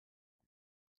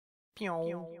We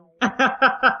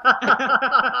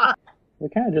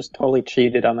kind of just totally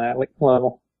cheated on that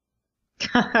level.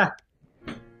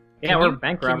 Yeah, we're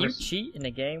bank Can you robbers. cheat in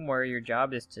a game where your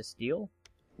job is to steal?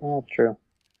 Well, true.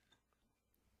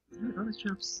 Oh, this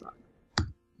job sucks.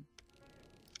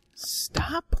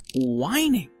 Stop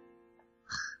whining.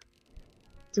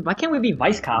 Dude, why can't we be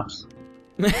vice cops?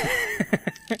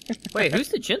 Wait, who's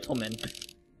the gentleman?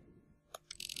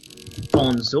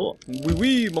 Bonjour. Oui,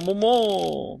 oui,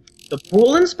 maman. The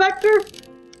pool inspector?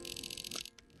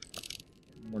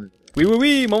 Oui, oui,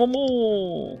 oui,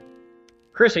 maman.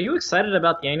 Chris, are you excited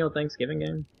about the annual Thanksgiving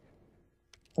game?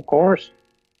 Of course.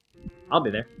 I'll be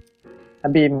there.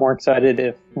 I'd be more excited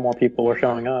if more people were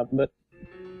showing up, but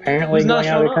apparently Who's not going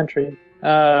out of the showing up? country.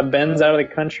 Ben's out of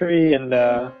the country, and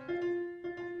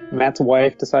Matt's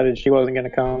wife decided she wasn't going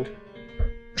to come.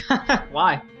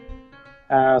 Why?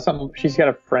 She's got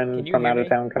a Can friend you from hear out of me?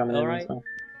 town coming All in. right. So.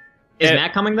 Is Yeah.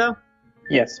 Matt coming though?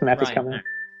 Yes, Matt is Right. coming.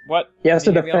 What? He has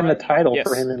to Can you hear me defend the all right? title Yes.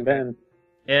 for him and Ben.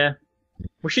 Yeah.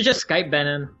 We should just Skype Ben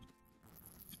in.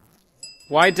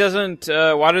 Why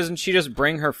doesn't she just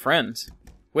bring her friends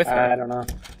with her? I don't know.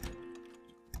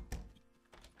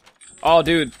 Oh,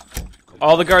 dude.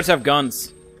 All the guards have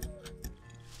guns.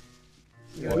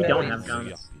 We don't have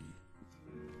guns.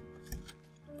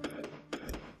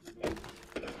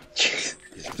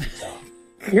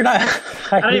 You're not.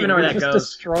 I don't even know where you're that just goes.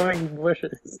 destroying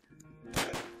bushes.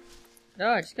 No,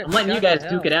 I just got I'm letting you shot guys in the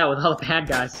duke it hell. out with all the bad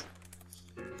guys.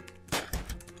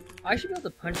 I should be able to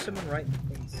punch someone right in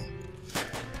the face.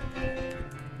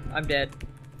 I'm dead.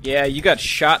 Yeah, you got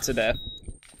shot to death.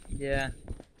 Yeah.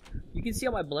 You can see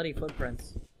all my bloody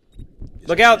footprints.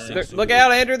 Look out! Look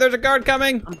out, Andrew! There's a guard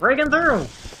coming! I'm breaking through!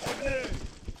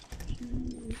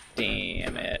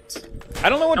 Damn it. I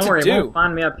don't know what Don't to worry, it do. won't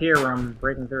find me up here where I'm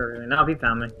breaking through everything. No, he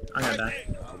found me. I'm gonna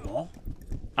die.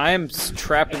 I am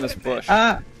trapped in this bush.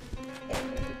 Ah!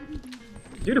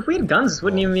 Dude, if we had guns, this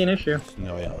wouldn't even be an issue.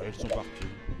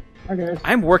 Okay.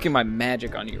 I'm working my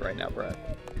magic on you right now, Brad.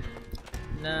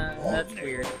 Nah, that's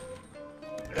weird.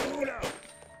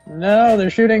 No, they're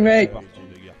shooting me!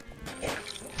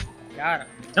 Got him.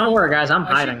 Don't worry, guys, I'm I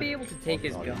should hiding. be able to take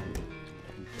his gun.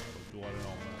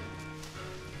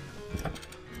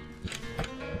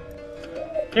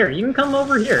 Here, you can come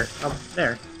over here. Oh,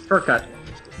 there. Shortcut.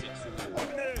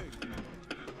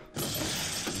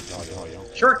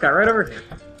 Shortcut, right over here.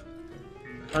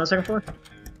 On the second floor?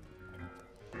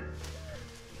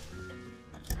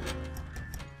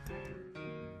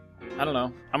 I don't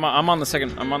know. I'm on the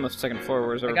second. I'm on the second floor.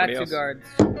 Where's I got everybody two else? guards.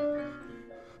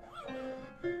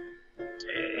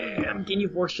 Damn,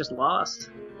 Ginyu Force just lost.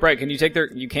 Brett, can you take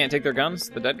their? You can't take their guns.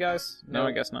 The dead guys? No, No.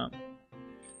 I guess not.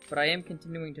 But I am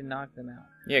continuing to knock them out.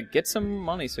 Yeah, get some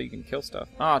money so you can kill stuff.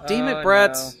 Aw, damn Oh, it,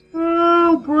 Brett!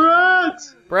 Oh, Brett!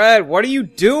 Brett, what are you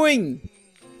doing?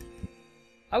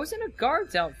 I was in a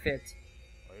guard's outfit.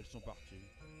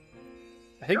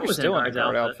 I think I you're was in still a in a guard's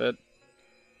guard outfit. outfit.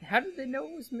 How did they know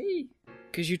it was me?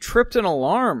 Because you tripped an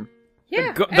alarm.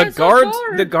 Yeah, the as a guards.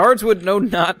 guard. The guards would know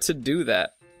not to do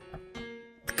that.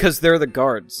 Because they're the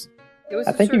guards. It was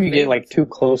I a think if you get like surveillance. too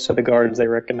close to the guards, they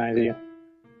recognize you.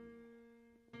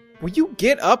 Will you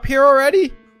get up here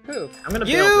already? Who? I'm gonna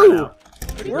You! bail Brett out.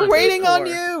 What are you We're gonna waiting do on for?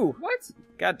 you. What?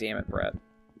 God damn it, Brett.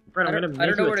 Brett, I'm I gonna don't, make I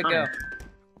don't you know a where to go. tunnel.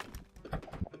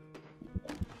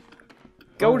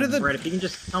 Go to the. Brett, if you can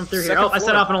just come through here. second Oh, I set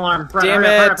floor. off an alarm. Brett, Damn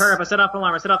hurry up, it. hurry up, I set off an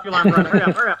alarm. I set off the alarm, Brett. Hurry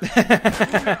up, hurry up.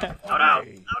 No, no, no,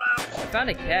 no. I found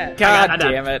a cat. God I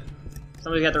died. damn it.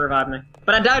 Somebody's got to revive me.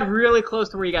 But I died really close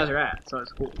to where you guys are at, so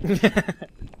it's cool.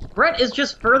 Brett is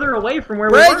just further away from where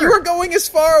we Brett, were. you are going as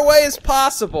far away as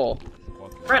possible.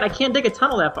 Brett, I can't dig a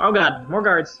tunnel that far. Oh god, more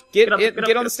guards. Get up, it- up,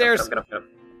 get on the up, stairs. Get up.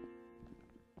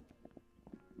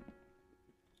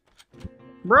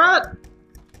 Brett!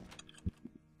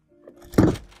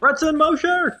 Brett's in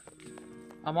motion!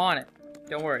 I'm on it.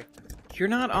 Don't worry. You're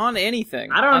not on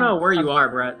anything. I don't know where you are,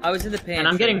 Brett. I was in the pantry. And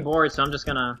I'm getting bored, so I'm just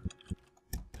gonna...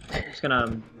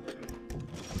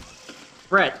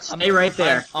 Brett, stay right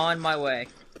there. I'm on my way.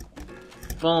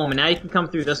 Boom, and now you can come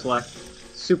through this way.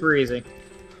 Super easy.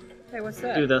 Hey, what's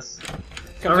that? Do this.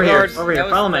 Come Over to here, guards. over here. That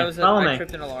was, Follow me, that was a, follow I me.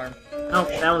 tripped an alarm. Oh,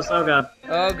 that was... Oh god.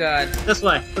 Oh god. This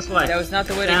way, this way. That was not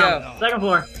the way to Down. go. Second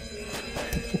floor.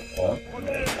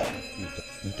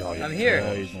 I'm here.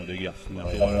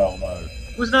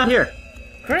 Who's not here?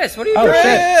 Chris, what are you Oh, doing? shit.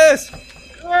 Yes!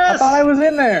 I thought I was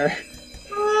in there!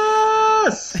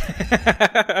 Yes!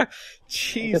 I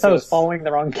Jesus. guess I was following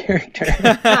the wrong character.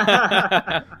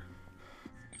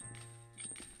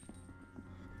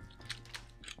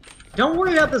 Don't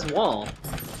worry about this wall.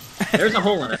 There's a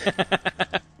hole in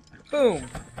it. Boom.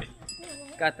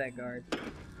 Got that guard.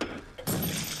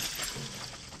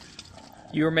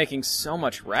 You were making so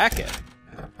much racket.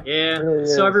 Yeah, Really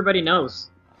so is. everybody knows.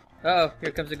 Uh-oh,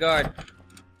 here comes a guard.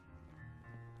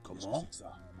 Oh,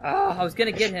 I was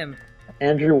gonna get him.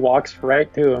 Andrew walks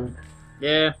right to him.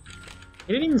 Yeah.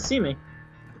 He didn't even see me.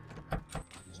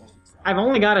 I've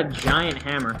only got a giant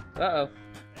hammer. Uh-oh.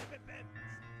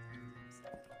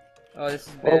 Oh, this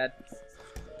is bad.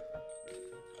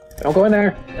 Don't go in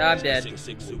there. I'm dead.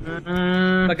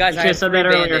 But guys, I have said 3 that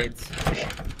earlier. band-aids.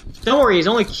 Don't worry, he's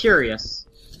only curious.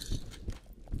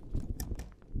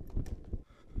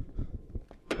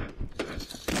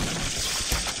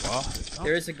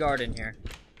 There is a guard in here.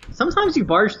 Sometimes you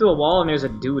barge through a wall and there's a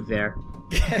dude there.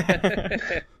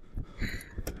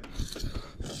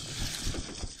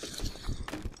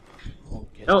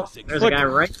 Oh, there's Look. a guy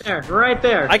right there. Right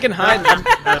there. I can hide.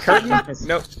 Curtain?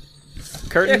 No.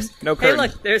 Curtain? There's- No curtain. Hey,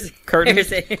 look, there's Curtain?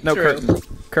 There's Andrew. No curtain.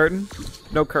 Curtain?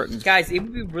 No curtain. Guys, it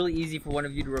would be really easy for one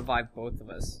of you to revive both of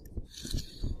us.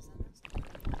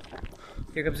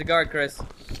 Here comes the guard, Chris.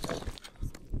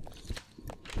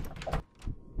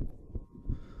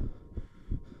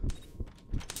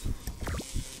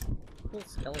 Cool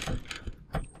skeleton.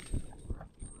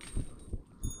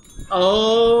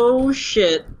 Oh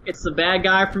shit! It's the bad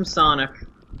guy from Sonic.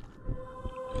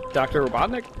 Dr.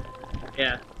 Robotnik?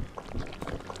 Yeah.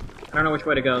 I don't know which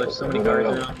way to go. There's so many guards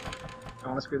now. I don't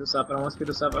want to screw this up. I don't want to screw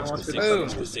this up. I don't want to screw this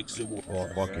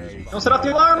up. Don't set off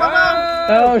the alarm!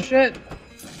 Oh shit!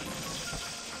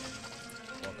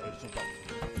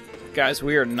 Guys,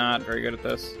 we are not very good at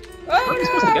this. Where are we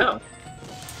supposed to go?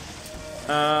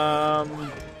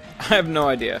 I have no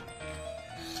idea.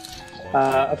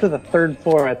 Up to the 3rd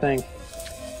floor, I think.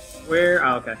 Where?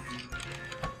 Oh, okay.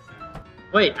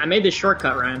 Wait, I made this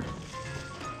shortcut, Ryan.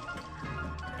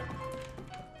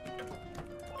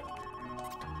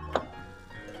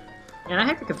 And I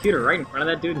hacked the computer right in front of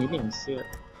that dude and he didn't even see it.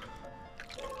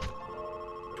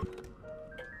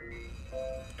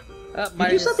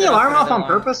 Did you set the alarm off on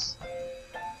purpose?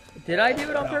 Did I do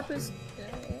it on purpose?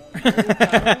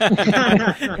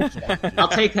 I'll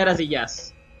take that as a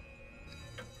yes.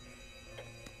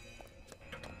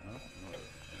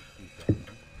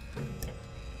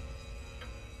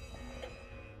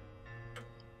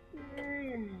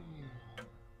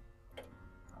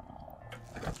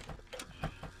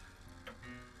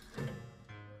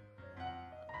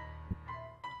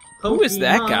 Who is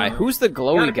that guy? Pokemon. Who's the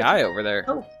glowy Gotta guy over there?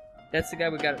 Oh, That's the guy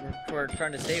we're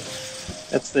trying to save.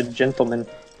 That's the gentleman.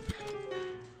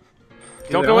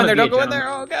 Don't dude, go I in there, wanna don't be a go in there!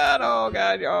 Oh god, oh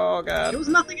god, oh There god. was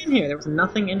nothing in here. There was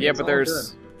nothing in here. Yeah, It's but all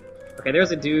there's... good. Okay,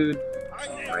 there's a dude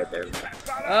right there.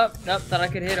 Oh, nope, thought I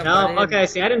could hit him. No, but I okay,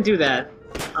 see, I didn't do that.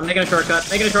 I'm making a shortcut.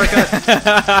 Making a shortcut.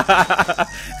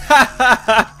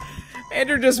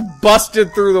 Andrew just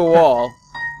busted through the wall.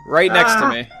 Right next to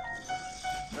me.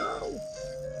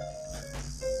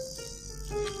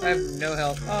 I have no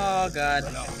health. Oh god.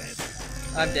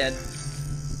 I'm dead.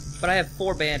 But I have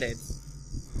 4 band-aids.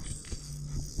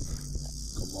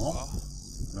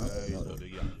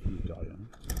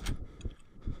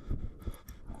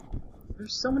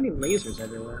 There's so many lasers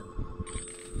everywhere.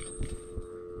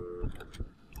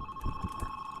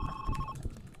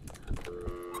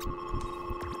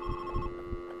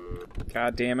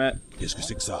 God damn it.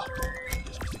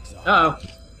 Uh-oh.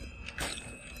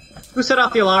 Who set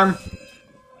off the alarm?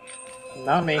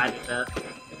 Not me. I did that.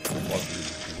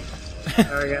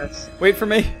 Sorry, guys. Wait for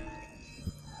me.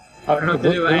 I don't know what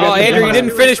to do. Oh, Andrew, you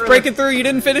didn't finish breaking through. You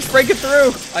didn't finish breaking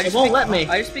through. It won't let me.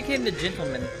 I just became the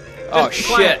gentleman. Oh, Just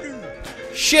be quiet.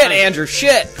 shit. Shit, Andrew,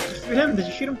 shit. Shoot him? Did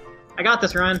you shoot him? I got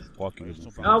this, Ryan. Oh,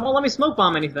 won't let me smoke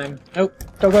bomb anything. Nope.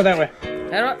 Don't go that way.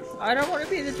 I don't want to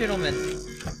be the gentleman.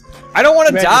 I don't want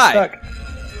to Red, you're die. stuck.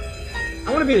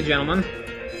 I want to be the gentleman.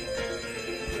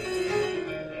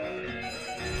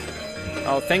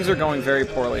 Oh, things are going very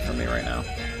poorly for me right now.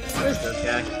 Where is this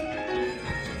guy?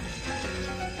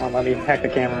 Come on, let me hack the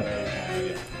camera.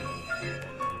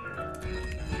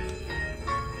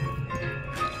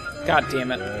 God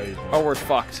damn it. Oh, we're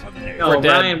fucked. Oh, We're dead.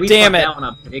 Ryan, we Damn fucked it. that one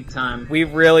up big time. We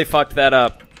really fucked that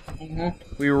up.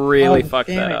 We really Oh, fucked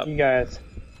damn that it, up. you guys.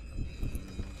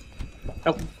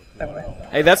 Nope. That way.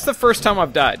 Hey, that's the first time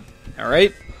I've died.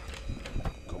 Alright?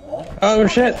 Oh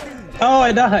shit! Oh,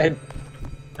 I died.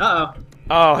 Uh-oh.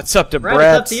 Oh, it's up to Brett,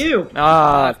 Brett. it's up to you.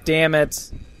 Ah, damn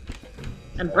it.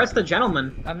 And Brett's the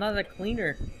gentleman. I'm not a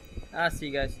cleaner. Ah, see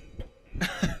you guys.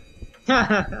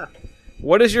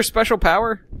 What is your special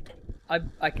power?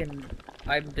 I'm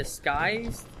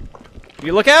disguised.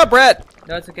 You look out, Brett!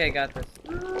 No, it's okay, I got this.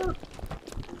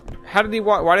 How did he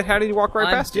walk? How did he walk right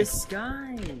I'm past you?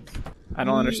 disguised. I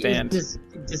don't understand.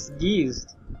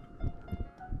 Disguised.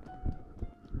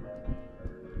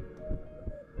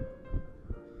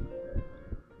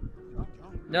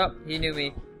 Nope, he knew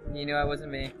me. He knew I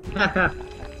wasn't me.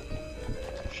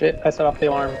 Shit, I set off the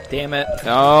alarm. Damn it.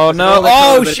 Oh no. all the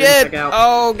Oh code, but it didn't shit. check out.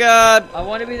 Oh god. I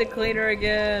want to be the cleaner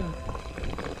again.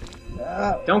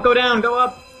 Don't go down, go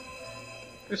up!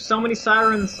 There's so many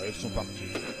sirens.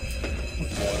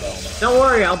 Don't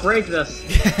worry, I'll break this.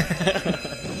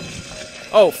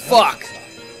 Oh fuck.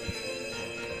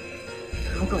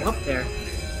 Don't go up there.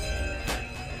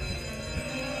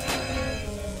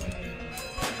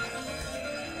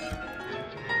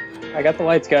 I got the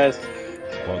lights, guys.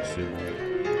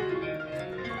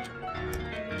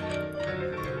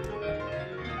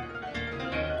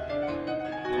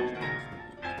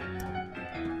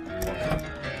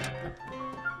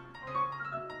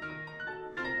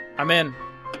 I'm in.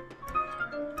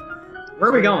 Where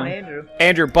are we going? Andrew.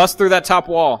 Andrew, bust through that top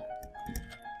wall.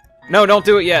 No, don't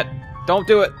do it yet. Don't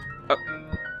do it.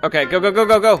 Okay, go, go, go,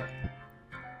 go, go.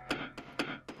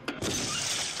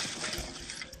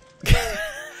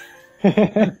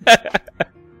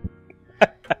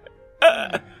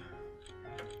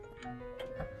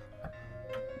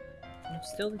 I'm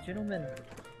still the gentleman.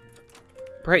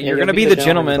 Brett, Yeah, you're you'll gonna be be the the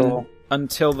gentleman gentleman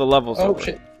until the level's Oh over.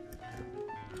 shit.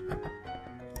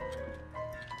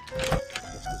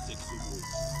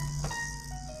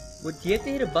 Would you have to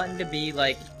hit a button to be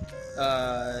like,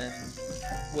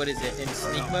 what is it, in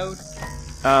sneak mode?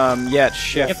 Yeah, it's You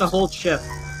shift. have to hold shift.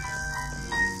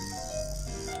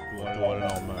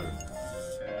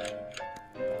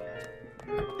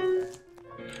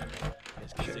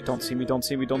 Don't see me, don't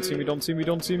see me, don't see me, don't see me,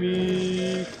 don't see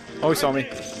me. Oh, he saw me.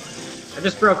 I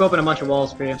just broke open a bunch of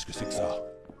walls for you.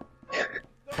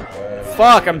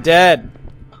 Fuck, I'm dead.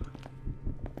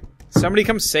 Somebody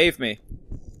come save me.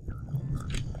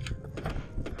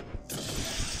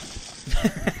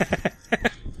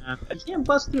 You can't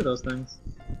bust through those things.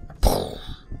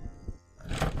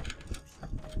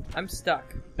 I'm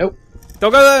stuck. Nope.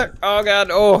 Don't go there! Oh god,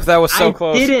 oh, that was so I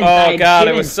close. didn't, Oh I god, it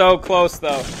didn't. was so close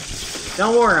though.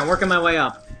 Don't worry, I'm working my way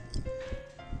up.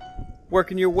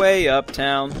 Working your way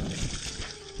uptown.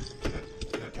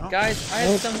 Guys, I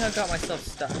have somehow got myself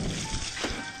stuck.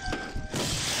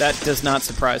 That does not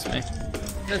surprise me.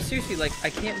 No, seriously, like, I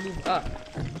can't move up.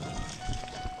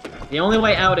 The only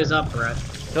way out is up, Brett.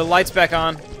 The light's back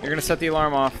on. You're gonna set the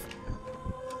alarm off.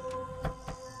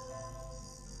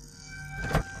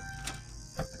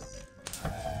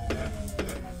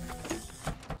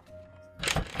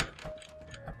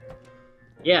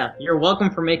 Yeah, you're welcome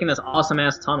for making this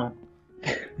awesome-ass tunnel.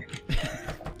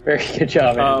 Very good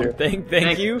job, Andrew.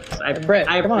 Thank you. I, Brett,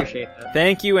 I come on. appreciate that.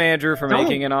 Thank you, Andrew, for Don't.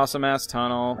 making an awesome ass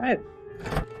tunnel. Right.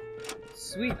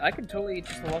 Sweet, I could totally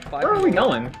just walk by. Where are we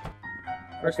going?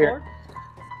 First Here. floor?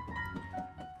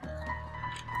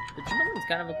 The gentleman's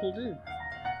kind of a cool dude.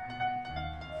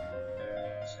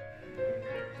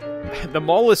 The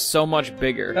mall is so much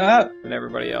bigger Ah, than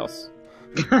everybody else.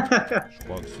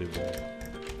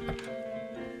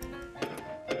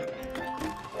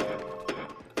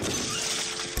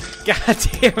 God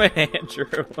damn it, Andrew.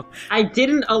 I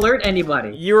didn't alert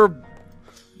anybody. You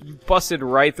busted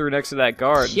right through next to that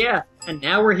guard. Yeah, and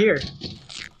now we're here.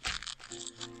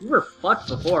 You were fucked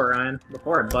before, Ryan.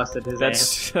 Before I busted his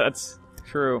ass. That's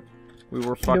true. We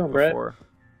were fucked doing, Brett? before.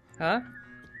 Huh?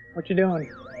 what you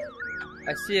doing?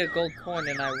 I see a gold coin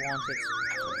and I want it.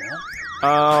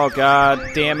 Oh god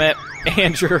damn it,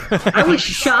 Andrew. I was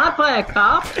shot by a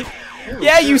cop?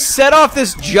 Yeah, you set off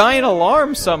this giant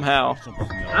alarm somehow.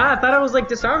 I thought I was like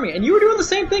disarming, and you were doing the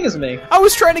same thing as me. I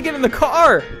was trying to get in the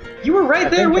car. You were right I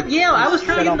there think with Yale. I was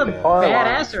trying to set get in off the the car alarm.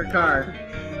 badasser car.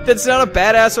 That's not a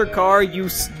badasser car. You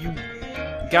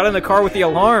got in the car with the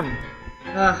alarm.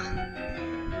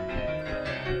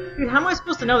 Dude, how am I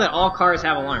supposed to know that all cars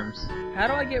have alarms? How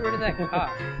do I get rid of that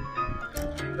cop?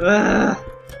 Ugh.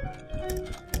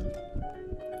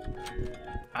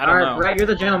 I don't Alright, know. Brett, you're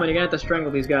the gentleman. You're gonna have to strangle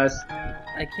these guys.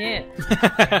 I can't.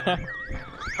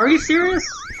 Are you serious?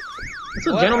 That's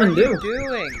what, gentlemen are do. you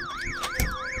doing?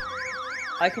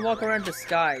 I can walk around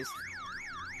disguised.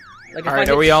 Like, if I Alright,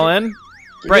 hit are we all shit- in?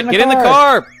 Brett, get in the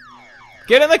car!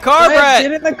 Get in the car, Brett, Brett!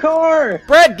 get in the car!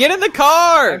 Brett, get in the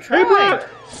car! I'm trying.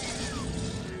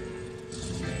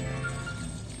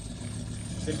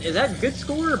 Is that good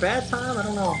score or bad time? I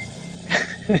don't know.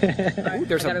 Alright, Ooh,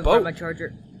 there's I a gotta boat. grab my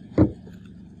charger.